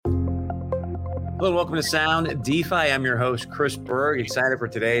Hello and welcome to Sound DeFi. I'm your host, Chris Berg. Excited for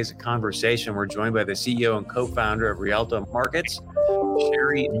today's conversation. We're joined by the CEO and co-founder of Rialto Markets,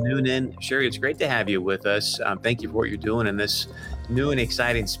 Shari Noonan. Shari, it's great to have you with us. Thank you for what you're doing in this new and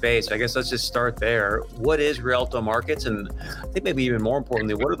exciting space. I guess let's just start there. What is Rialto Markets? And I think maybe even more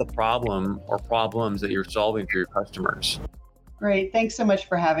importantly, what are the problems that you're solving for your customers? Great. Thanks so much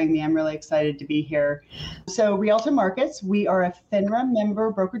for having me. I'm really excited to be here. So Rialto Markets, we are a Finra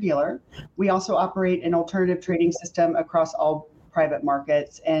member broker-dealer. We also operate an alternative trading system across all private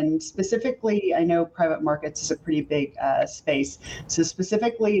markets. And specifically, I know private markets is a pretty big space. So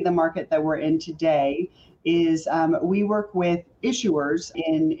specifically, the market that we're in today is we work with issuers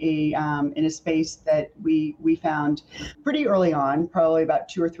in a space that we found pretty early on, probably about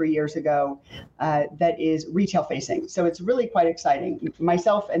 2 or 3 years ago, that is retail facing. So it's really quite exciting.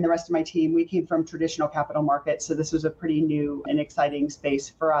 Myself and the rest of my team, we came from traditional capital markets, so this was a pretty new and exciting space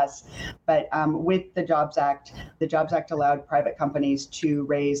for us. But with the Jobs Act allowed private companies to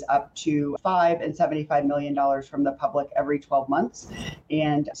raise up to $5 and $75 million from the public every 12 months.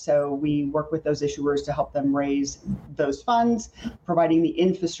 And so we work with those issuers to help them raise those funds, providing the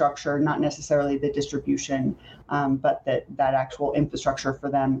infrastructure, not necessarily the distribution, but that actual infrastructure for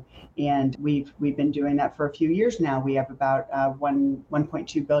them. And we've been doing that for a few years now. We have about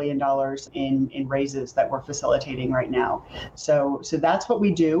 $1.2 billion in raises that we're facilitating right now. So that's what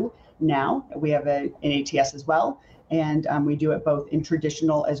we do now. We have an ATS as well. And we do it both in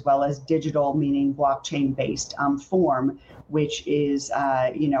traditional as well as digital, meaning blockchain-based form, which is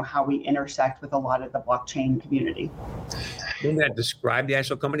how we intersect with a lot of the blockchain community. You can describe the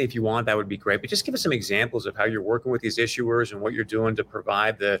actual company if you want, that would be great. But just give us some examples of how you're working with these issuers and what you're doing to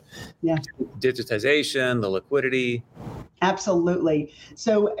provide the digitization, the liquidity. Absolutely.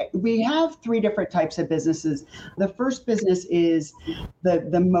 So we have 3 different types of businesses. The first business is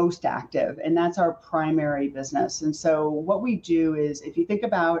the most active, and that's our primary business. And so what we do is, if you think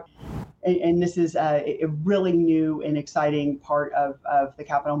about, and this is a really new and exciting part of the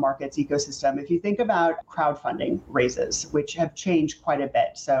capital markets ecosystem. If you think about crowdfunding raises, which have changed quite a bit.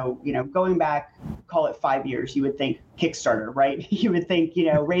 So, going back, call it 5 years, you would think Kickstarter, right? You would think,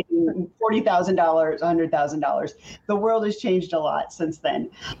 raising $40,000, $100,000. The world has changed a lot since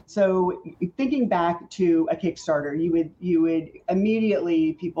then. So thinking back to a Kickstarter, you would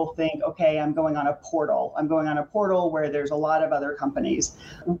immediately, people think, okay, I'm going on a portal. I'm going on a portal where there's a lot of other companies.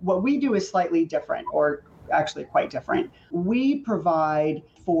 What we do is slightly different, or actually quite different. We provide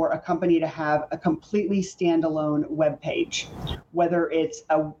for a company to have a completely standalone web page, whether it's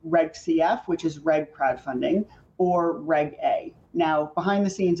a Reg CF, which is Reg crowdfunding, or Reg A. Now, behind the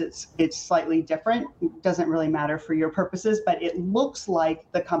scenes, it's slightly different. It doesn't really matter for your purposes, but it looks like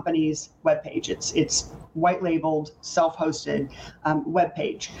the company's webpage. It's white labeled, self-hosted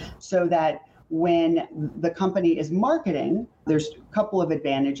webpage, so that when the company is marketing, there's a couple of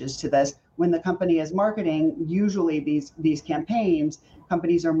advantages to this. When the company is marketing, usually these campaigns,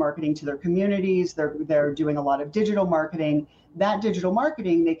 companies are marketing to their communities. They're doing a lot of digital marketing. That digital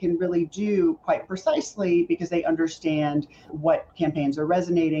marketing they can really do quite precisely because they understand what campaigns are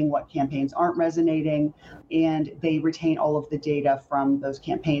resonating, what campaigns aren't resonating, and they retain all of the data from those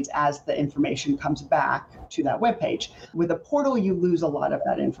campaigns as the information comes back to that webpage. With a portal, you lose a lot of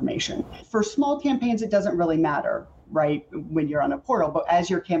that information. For small campaigns, it doesn't really matter, right, when you're on a portal, but as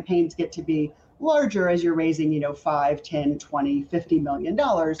your campaigns get to be larger, as you're raising, $5, 10, 20, $50 million,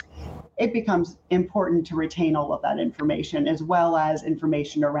 it becomes important to retain all of that information, as well as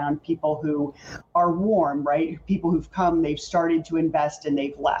information around people who are warm, right? People who've come, they've started to invest and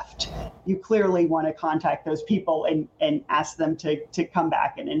they've left. You clearly want to contact those people and ask them to come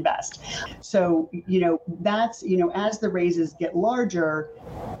back and invest. So, that's, as the raises get larger,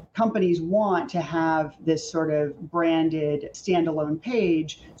 companies want to have this sort of branded standalone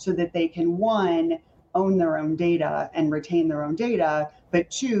page so that they can, 1, own their own data and retain their own data, but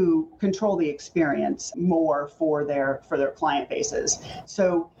 2, control the experience more for their client bases.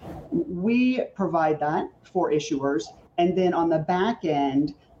 So we provide that for issuers. And then on the back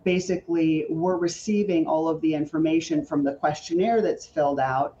end, basically, we're receiving all of the information from the questionnaire that's filled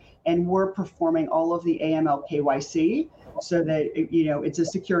out, and we're performing all of the AML KYC so that, it's a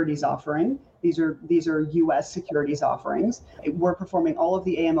securities offering. These are U.S. securities offerings. We're performing all of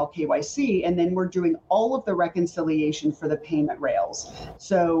the AML KYC, and then we're doing all of the reconciliation for the payment rails.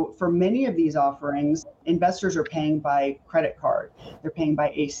 So for many of these offerings, investors are paying by credit card. They're paying by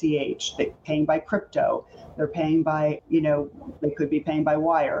ACH. They're paying by crypto. They're paying by, they could be paying by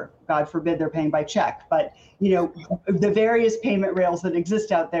wire. God forbid they're paying by check. But, the various payment rails that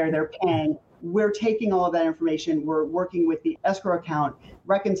exist out there, they're paying. We're taking all of that information. We're working with the escrow account,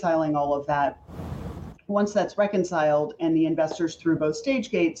 reconciling all of that, once that's reconciled and the investors through both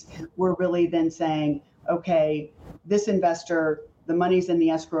stage gates, we're really then saying, okay, this investor, the money's in the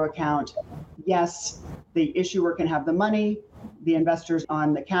escrow account. Yes, the issuer can have the money. The investor's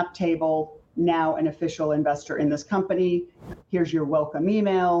on the cap table, now an official investor in this company. Here's your welcome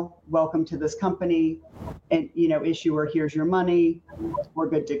email. Welcome to this company. And, issuer, here's your money. We're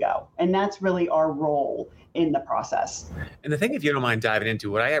good to go. And that's really our role in the process. And the thing, if you don't mind diving into,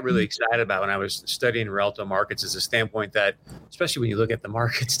 what I got really excited about when I was studying Rialto Markets is the standpoint that, especially when you look at the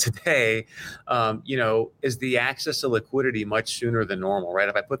markets today, is the access to liquidity much sooner than normal, right?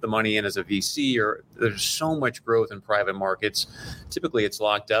 If I put the money in as a VC, or there's so much growth in private markets, typically it's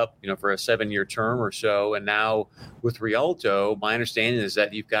locked up, for a 7-year term or so. And now with Rialto, my understanding is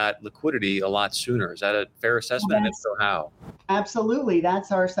that you've got liquidity a lot sooner. Is that a fair assessment? And if so, how? Absolutely.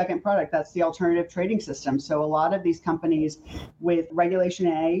 That's our second product. That's the alternative trading system. So a lot of these companies with Regulation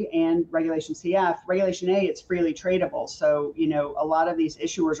A and Regulation CF, Regulation A, it's freely tradable. So, a lot of these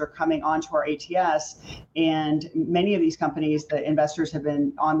issuers are coming onto our ATS, and many of these companies, the investors have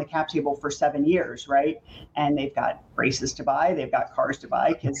been on the cap table for 7 years, right? And they've got braces to buy, they've got cars to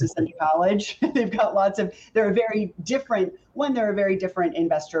buy, kids to send to college. They've got they're a very different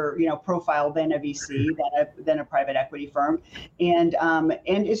investor, profile than a VC, than a private equity firm. And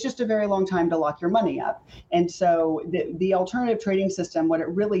it's just a very long time to lock your money up. And so the alternative trading system, what it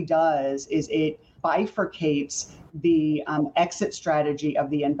really does is it bifurcates the exit strategy of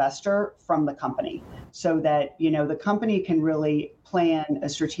the investor from the company, so that the company can really plan a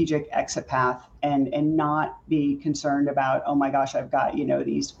strategic exit path and not be concerned about, oh my gosh, I've got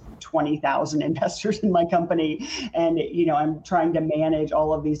these 20,000 investors in my company, and I'm trying to manage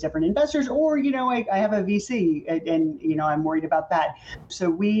all of these different investors, or I have a VC and I'm worried about that. So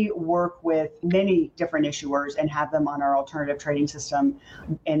we work with many different issuers and have them on our alternative trading system,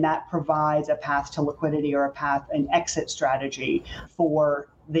 and that provides a path to liquidity, or an exit strategy for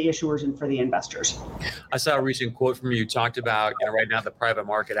the issuers and for the investors. I saw a recent quote from you. You talked about, right now the private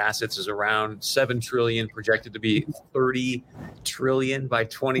market assets is around 7 trillion, projected to be 30 trillion by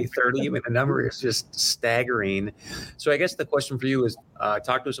 2030. I mean, the number is just staggering. So I guess the question for you is,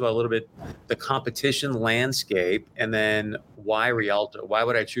 talk to us about a little bit the competition landscape, and then why Rialto? Why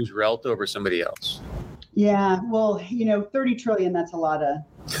would I choose Rialto over somebody else? Yeah, well, 30 trillion, that's a lot of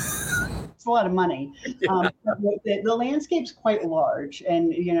it's a lot of money. Yeah. The landscape's quite large,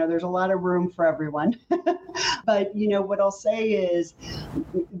 and there's a lot of room for everyone. But what I'll say is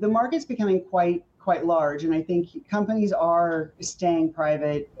the market's becoming quite large, and I think companies are staying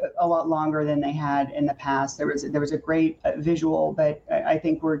private a lot longer than they had in the past. There was a great visual that I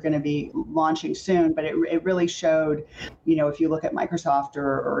think we're going to be launching soon, but it really showed, if you look at Microsoft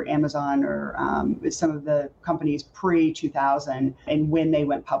or Amazon or some of the companies pre-2000 and when they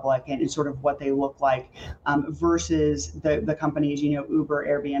went public and sort of what they look like versus the companies, Uber,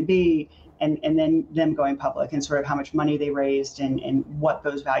 Airbnb, and then them going public, and sort of how much money they raised and what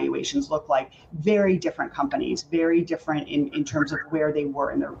those valuations look like. Very different companies, very different in terms of where they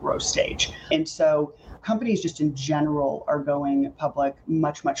were in their growth stage. And so companies just in general are going public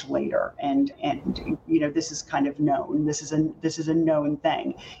much, much later. And this is kind of known. This is a known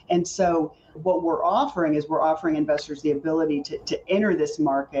thing. And so what we're offering investors the ability to enter this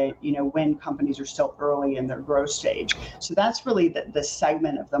market, when companies are still early in their growth stage. So that's really the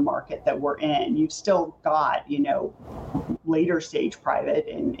segment of the market that we're in. You've still got, later stage private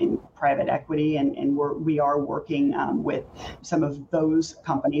and private equity, and we are working with some of those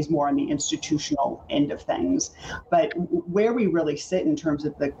companies more on the institutional end of things. But where we really sit in terms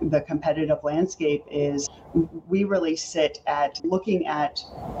of the competitive landscape is we really sit at looking at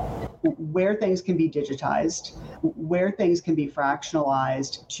where things can be digitized, where things can be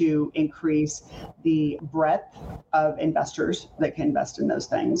fractionalized to increase the breadth of investors that can invest in those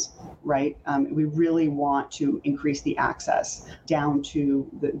things, right? We really want to increase the access down to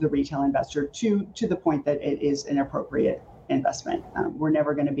the retail investor to the point that it is an appropriate investment. We're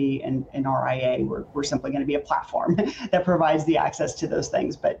never going to be an RIA. We're simply going to be a platform that provides the access to those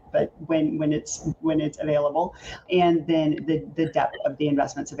things. But when it's available, and then the depth of the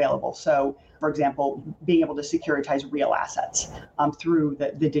investments available. So, for example, being able to securitize real assets through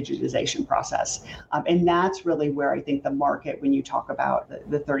the digitization process, and that's really where I think the market, when you talk about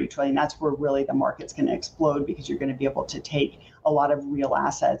the 30 trillion, that's where really the market's going to explode, because you're going to be able to take a lot of real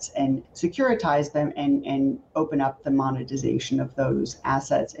assets and securitize them and open up the monetization of those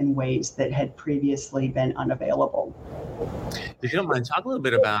assets in ways that had previously been unavailable. If you don't mind, talk a little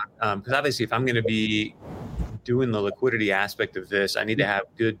bit about, because obviously if I'm going to be doing the liquidity aspect of this, I need to have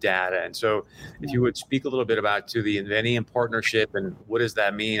good data. And so if you would speak a little bit about to the Invenium partnership and what does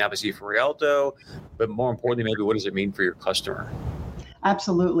that mean, obviously for Rialto, but more importantly, maybe what does it mean for your customer?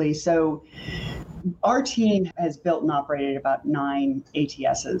 Absolutely. So our team has built and operated about 9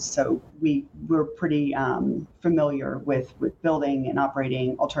 ATSs. So we're pretty familiar with building and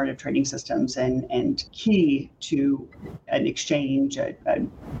operating alternative trading systems, and key to an exchange,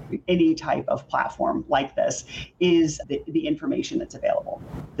 any type of platform like this, is the information that's available.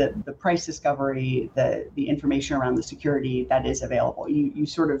 The price discovery, the information around the security that is available. You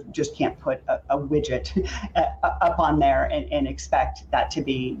sort of just can't put a widget up on there and expect that to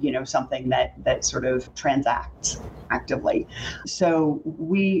be, something that sort of transacts actively. So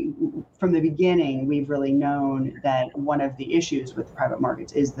from the beginning, we've really known that one of the issues with private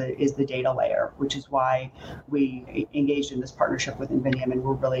markets is the data layer, which is why we engaged in this partnership with Invenium, and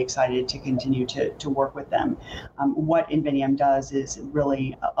we're really excited to continue to work with them. What Invenium does is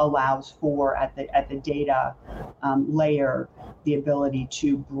really allows for at the data layer the ability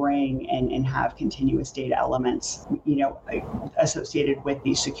to bring and have continuous data elements, associated with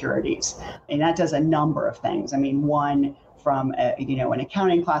these securities, and that does a number of things. I mean, one, from an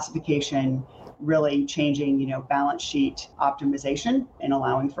accounting classification, really changing, balance sheet optimization and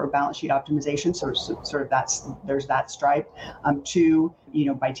allowing for balance sheet optimization. So sort of there's that stripe. Two,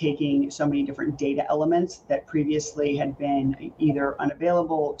 by taking so many different data elements that previously had been either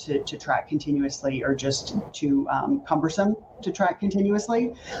unavailable to track continuously or just too cumbersome to track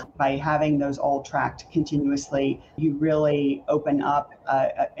continuously. By having those all tracked continuously, you really open up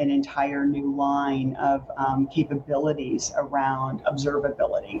an entire new line of capabilities around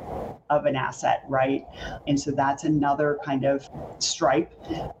observability of an asset, right? And so that's another kind of stripe,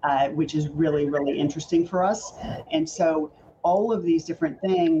 which is really, really interesting for us. And so all of these different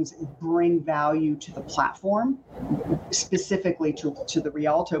things bring value to the platform, specifically to the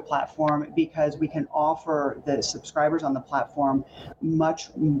Rialto platform, because we can offer the subscribers on the platform much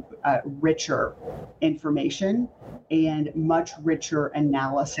richer information and much richer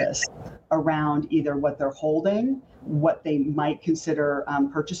analysis around either what they're holding, what they might consider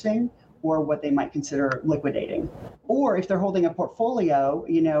purchasing, or what they might consider liquidating. Or if they're holding a portfolio,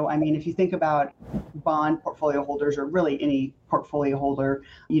 if you think about bond portfolio holders, or really any portfolio holder,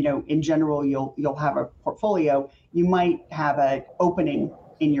 in general, you'll have a portfolio. You might have an opening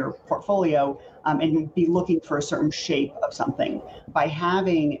in your portfolio and be looking for a certain shape of something. By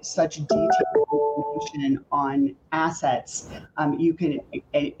having such detailed information on assets, you can,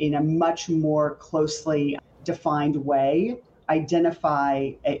 in a much more closely defined way, identify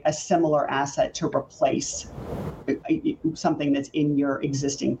a similar asset to replace something that's in your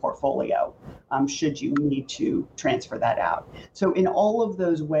existing portfolio, should you need to transfer that out. So in all of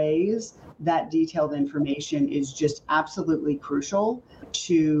those ways, that detailed information is just absolutely crucial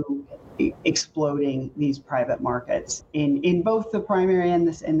to exploding these private markets in both the primary and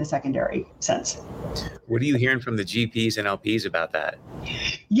the secondary sense. What are you hearing from the GPs and LPs about that?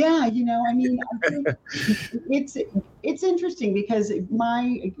 Yeah, I think it's interesting because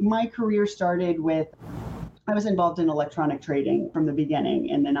my career started with, I was involved in electronic trading from the beginning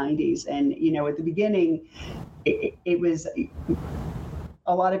in the 90s. And, at the beginning, it was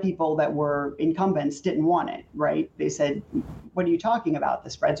a lot of people that were incumbents didn't want it, right? They said, what are you talking about? The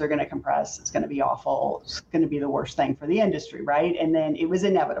spreads are going to compress. It's going to be awful. It's going to be the worst thing for the industry, right? And then it was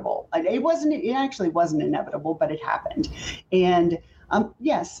inevitable. It actually wasn't inevitable, but it happened. And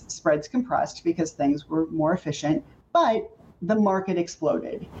yes, spreads compressed because things were more efficient, but the market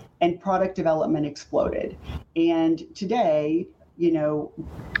exploded and product development exploded. And today,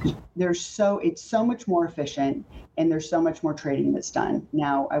 it's so much more efficient and there's so much more trading that's done.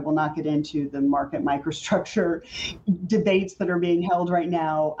 Now, I will not get into the market microstructure debates that are being held right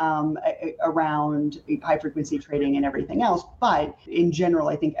now around high frequency trading and everything else. But in general,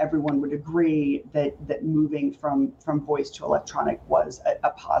 I think everyone would agree that moving from voice to electronic was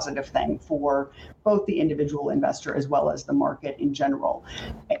a positive thing for both the individual investor as well as the market in general.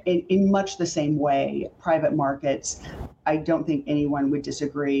 In much the same way, private markets, I don't think anyone would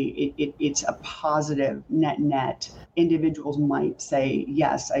disagree. It's a positive net. Individuals might say,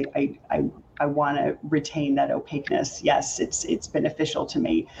 yes, I want to retain that opaqueness. Yes, it's beneficial to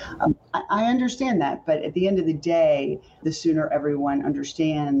me. I understand that, but at the end of the day, the sooner everyone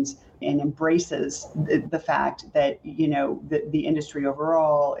understands and embraces the fact that the industry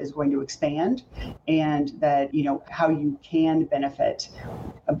overall is going to expand, and that how you can benefit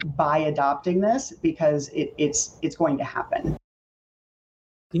by adopting this, because it's going to happen.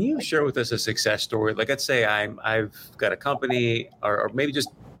 Can you share with us a success story? Like, let's say I've got a company, or maybe just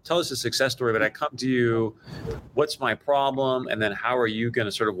tell us a success story, but I come to you, what's my problem? And then how are you going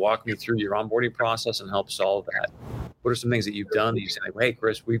to sort of walk me through your onboarding process and help solve that? What are some things that you've done that you say, like, hey,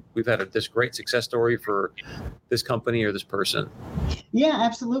 Chris, we've had this great success story for this company or this person? Yeah,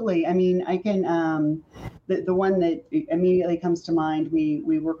 absolutely. I mean, I can, the one that immediately comes to mind, we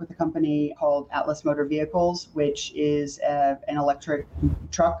work with a company called Atlas Motor Vehicles, which is an electric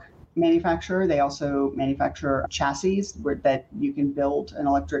truck manufacturer. They also manufacture chassis that you can build an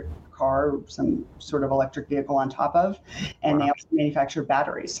electric car, some sort of electric vehicle on top of, and They also manufacture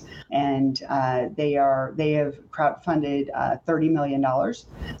batteries. And they have crowdfunded $30 million.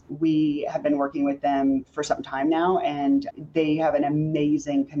 We have been working with them for some time now, and they have an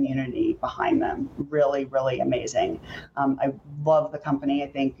amazing community behind them. Really, really amazing. I love the company. I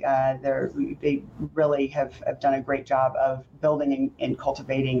think they really have done a great job of building and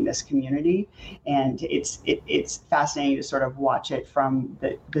cultivating this community, and it's fascinating to sort of watch it from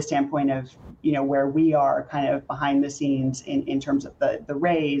the standpoint of where we are kind of behind the scenes in terms of the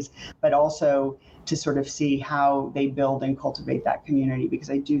raise, but also to sort of see how they build and cultivate that community, because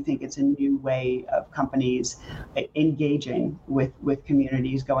I do think it's a new way of companies engaging with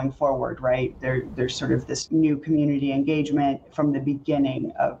communities going forward, right? There's sort of this new community engagement from the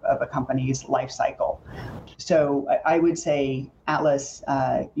beginning of a company's life cycle. So I would say Atlas,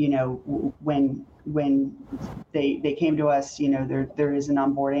 when they came to us, there is an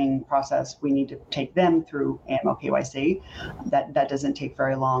onboarding process. We need to take them through AML KYC. That doesn't take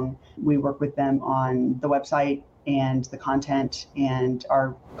very long. We work with them on the website and the content, and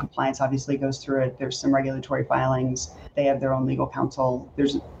our compliance obviously goes through it. There's some regulatory filings. They have their own legal counsel.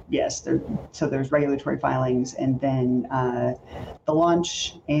 There's regulatory filings, and then the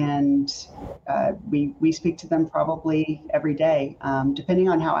launch, and we speak to them probably every day. Depending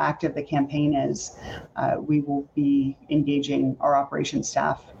on how active the campaign is, we will be engaging, our operations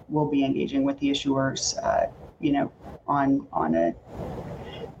staff will be engaging with the issuers,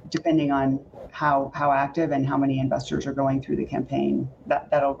 depending on how active and how many investors are going through the campaign.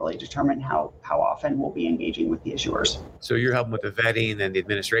 That'll really determine how often we'll be engaging with the issuers. So you're helping with the vetting and the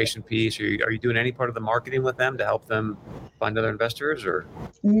administration piece. Are you doing any part of the marketing with them to help them find other investors, or?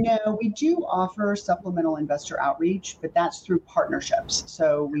 No, we do offer supplemental investor outreach, but that's through partnerships.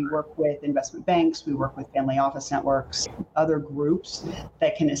 So we work with investment banks, we work with family office networks, other groups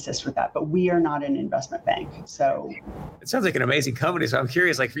that can assist with that. But we are not an investment bank. So it sounds like an amazing company. So I'm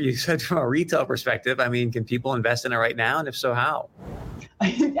curious, like you said, from a retail perspective, I mean, can people invest in it right now? And if so, how?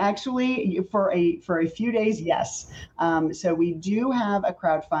 Actually, for a few days, yes. So we do have a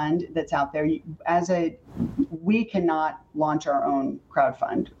crowd fund that's out there. We cannot launch our own crowd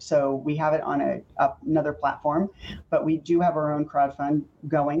fund, so we have it on another platform. But we do have our own crowd fund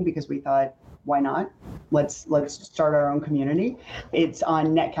going because we thought, why not? Let's start our own community. It's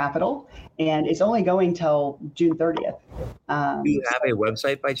on Net Capital, and it's only going till June 30th. Do you have a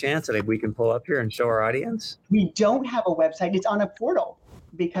website by chance that we can pull up here and show our audience? We don't have a website. It's on a portal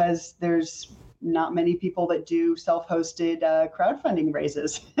because there's not many people that do self-hosted crowdfunding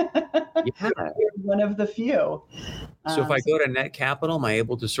raises. Yeah. We're one of the few. So if I go to Net Capital, am I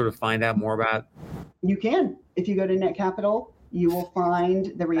able to sort of find out more about? You can. If you go to Net Capital, you will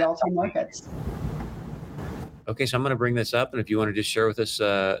find the Rialto Markets. Okay, so I'm going to bring this up, and if you want to just share with us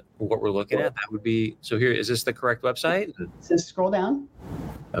what we're looking at, that would be, so here, is this the correct website? So scroll down.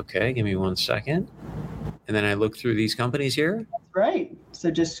 Okay, give me 1 second. And then I look through these companies here. That's right. So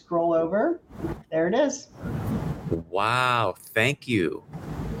just scroll over. There it is. Wow, thank you.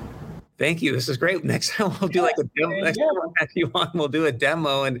 Thank you. This is great. Next time we'll do like a demo. Next time we'll have you on, we'll do a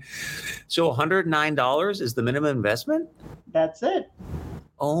demo. And so $109 is the minimum investment? That's it.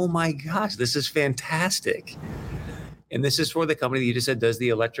 Oh my gosh, this is fantastic. And this is for the company that you just said does the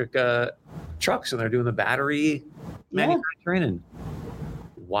electric trucks, and they're doing the battery manufacturing. And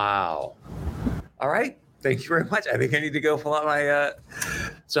wow. All right. Thank you very much. I think I need to go fill out my,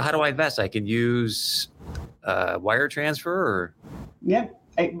 so how do I invest? I can use wire transfer or? Yep.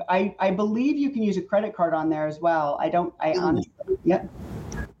 I believe you can use a credit card on there as well. I honestly, yep.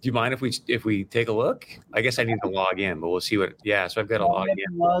 Do you mind if we take a look? I guess I need to log in, but we'll see what. Yeah, so I've got to log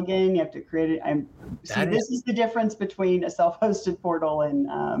in. Log in. You have to create it. This is the difference between a self-hosted portal and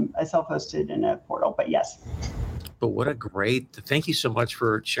a self-hosted and a portal. But yes. But what a great! Thank you so much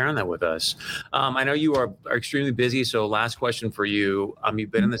for sharing that with us. I know you are extremely busy. So last question for you. You've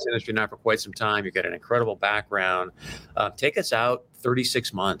been in this industry now for quite some time. You've got an incredible background. Take us out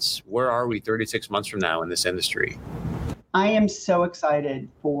 36 months. Where are we 36 months from now in this industry? I am so excited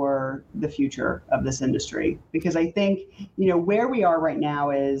for the future of this industry because I think, where we are right now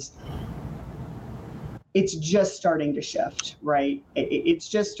is it's just starting to shift, right? It's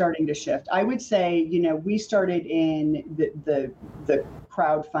just starting to shift. I would say, we started in the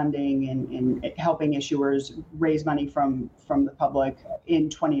crowdfunding and helping issuers raise money from the public in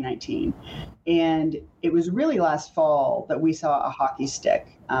 2019. And it was really last fall that we saw a hockey stick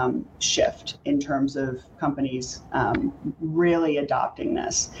shift in terms of companies really adopting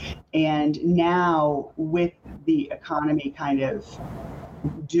this. And now with the economy kind of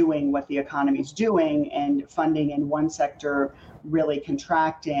doing what the economy's doing and funding in one sector really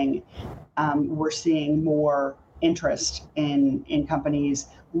contracting, we're seeing more interest in companies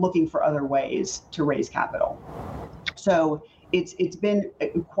looking for other ways to raise capital. So it's been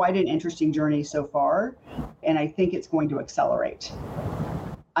quite an interesting journey so far, and I think it's going to accelerate.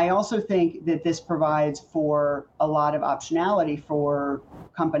 I also think that this provides for a lot of optionality for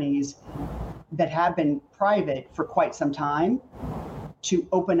companies that have been private for quite some time to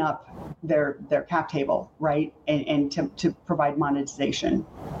open up their cap table, right? And to provide monetization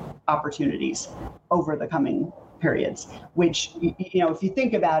opportunities over the coming periods, which, if you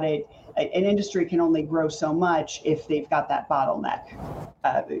think about it, an industry can only grow so much if they've got that bottleneck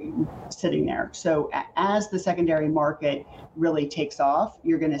sitting there. So as the secondary market really takes off,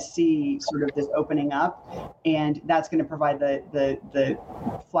 you're going to see sort of this opening up, and that's going to provide the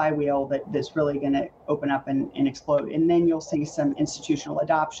flywheel that's really going to open up and explode. And then you'll see some institutional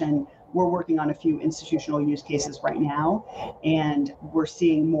adoption. We're working on a few institutional use cases right now, and we're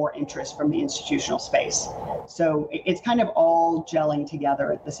seeing more interest from the institutional space. So it's kind of all gelling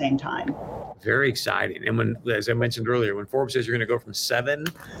together at the same time. Very exciting. And when, as I mentioned earlier, when Forbes says you're going to go from 7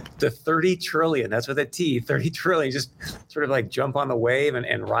 to 30 trillion, that's with a T, 30 trillion, just sort of like jump on the wave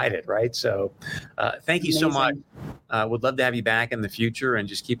and ride it, right? So thank you so much. Would love to have you back in the future, and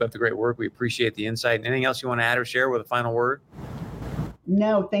just keep up the great work. We appreciate the insight. Anything else you want to add or share with a final word?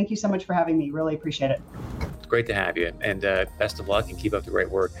 No, thank you so much for having me. Really appreciate it. Great to have you, and best of luck, and keep up the great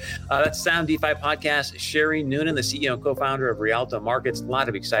work. That's Sound DeFi Podcast. Shari Noonan, the CEO and co-founder of Rialto Markets. A lot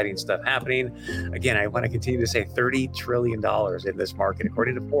of exciting stuff happening. Again, I want to continue to say $30 trillion in this market,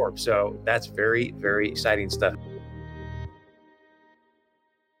 according to Forbes. So that's very, very exciting stuff.